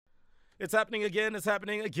It's happening again. It's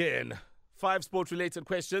happening again. 5 sport-related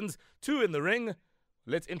questions, 2 in the ring.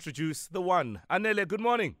 Let's introduce the one. Anele, good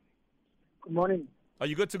morning. Good morning. Are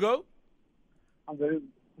you good to go? I'm very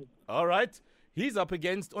good. All right. He's up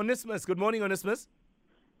against Onismus. Good morning, Onismus.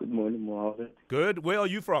 Good morning, Mohammed. Good. Where are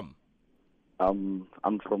you from? I'm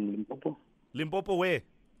from Limpopo. Limpopo where?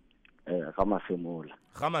 Ramasemola.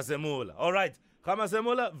 Ramasemola. All right.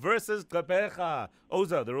 Ramasemola versus Gqeberha.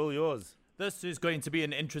 Oza, they're all yours. This is going to be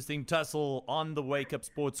an interesting tussle on the Wake Up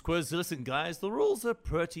Sports Quiz. Listen, guys, the rules are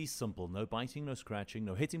pretty simple. No biting, no scratching,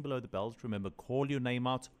 no hitting below the belt. Remember, call your name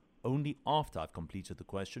out only after I've completed the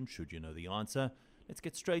question, should you know the answer. Let's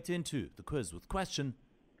get straight into the quiz with question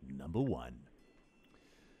number 1.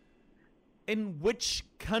 In which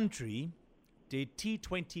country did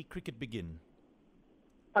T20 cricket begin?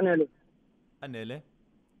 Anele, Anele?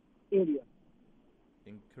 India.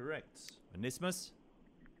 Incorrect. Onismus?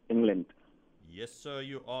 England. Yes, sir,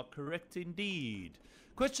 you are correct indeed.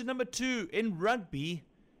 Question number 2. In rugby,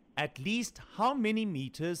 at least how many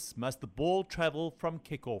meters must the ball travel from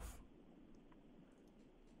kickoff?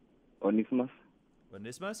 Onismus,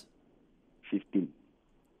 Onismus? 15.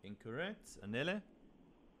 Incorrect. Anele?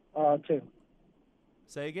 10.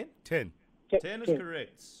 Say again? 10. 10 is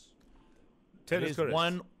correct. 10 It is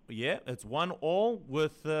correct. It's 1-1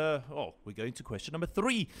 with, we're going to question number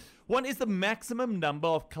 3. What is the maximum number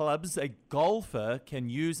of clubs a golfer can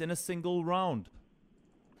use in a single round?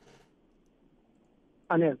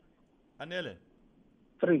 Anele, Anele?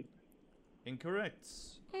 3. Incorrect.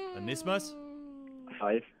 Onismus?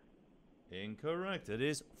 5. Incorrect. It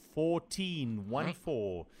is 14.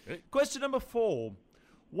 1-4. Question number 4.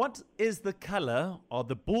 What is the color of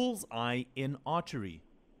the bull's eye in archery?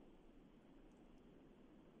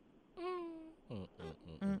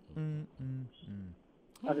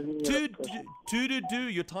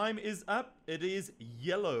 Your time is up. It is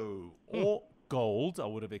yellow or gold. I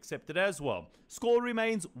would have accepted as well. Score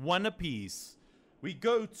remains 1 apiece. We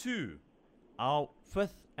go to our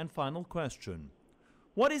 5th and final question.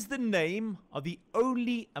 What is the name of the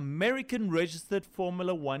only American registered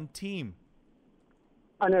Formula 1 team?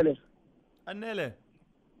 Anele, Anele.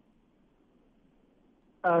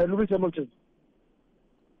 Lewis Hamilton.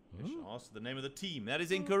 Ask the name of the team. That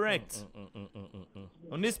is incorrect.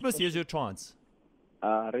 Onismus, here's your chance.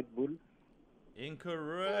 Red Bull.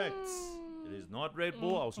 Incorrect. It is not Red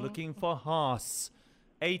Bull. I was looking for Haas.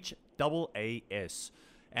 Haas.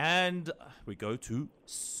 And we go to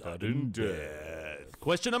sudden death.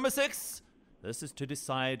 Question number 6. This is to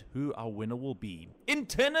decide who our winner will be. In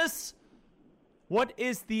tennis, what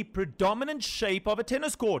is the predominant shape of a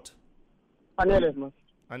tennis court? Anele, man.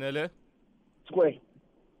 Anele? Square.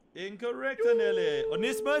 Incorrect, Anele.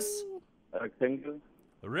 Onismus? Rectangle.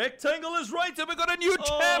 Rectangle is right, and we got a new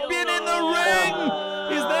champion in the ring.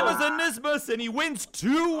 His name is Onismus, and he wins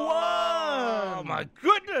 2-1. Oh, my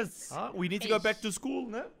goodness. We need to go back to school,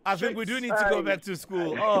 no? I think we do need to go back to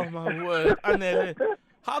school. Oh, my word. Anele,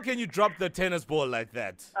 how can you drop the tennis ball like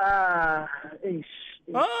that?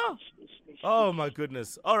 Oh, my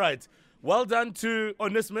goodness. All right. Well done to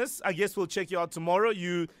Onismus. I guess we'll check you out tomorrow.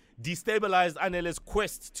 You destabilized Anele's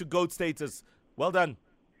quest to GOAT status. Well done.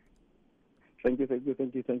 Thank you,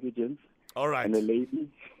 James. All right. And the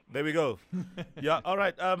lady. There we go. Yeah, all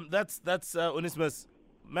right. That's Onismus.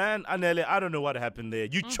 Man, Anele, I don't know what happened there.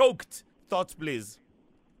 You choked. Thoughts, please.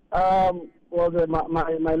 Well,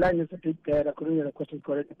 my line is a bit bad. I couldn't get the question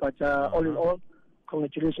correct. But all in all,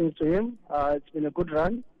 congratulations to him. It's been a good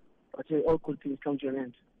run. But all good things come to an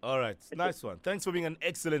end. All right. Nice one. Thanks for being an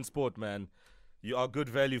excellent sport, man. You are good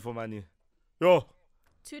value for money. Yo.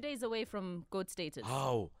 2 days away from GOAT status.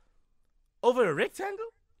 How? Over a rectangle?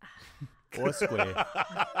 Or square?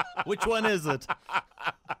 Which one is it?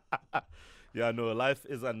 Yeah, no, life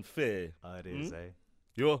is unfair. It is, eh?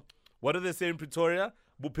 Yo, what do they say in Pretoria?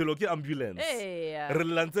 Bophelo ke ambulance. Hey. Re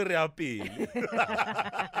lantse re apile.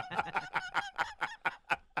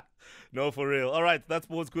 No, for real. All right, that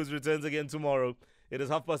Sports Quiz returns again tomorrow. It is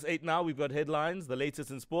 8:30 now. We've got headlines, the latest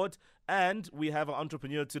in sport, and we have an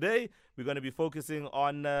entrepreneur today. We're going to be focusing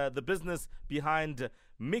on the business behind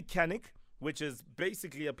Mechanic, which is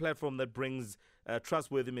basically a platform that brings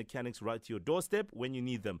trustworthy mechanics right to your doorstep when you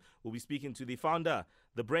need them. We'll be speaking to the founder,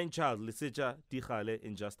 the brainchild, Lisija Dikhale,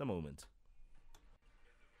 in just a moment.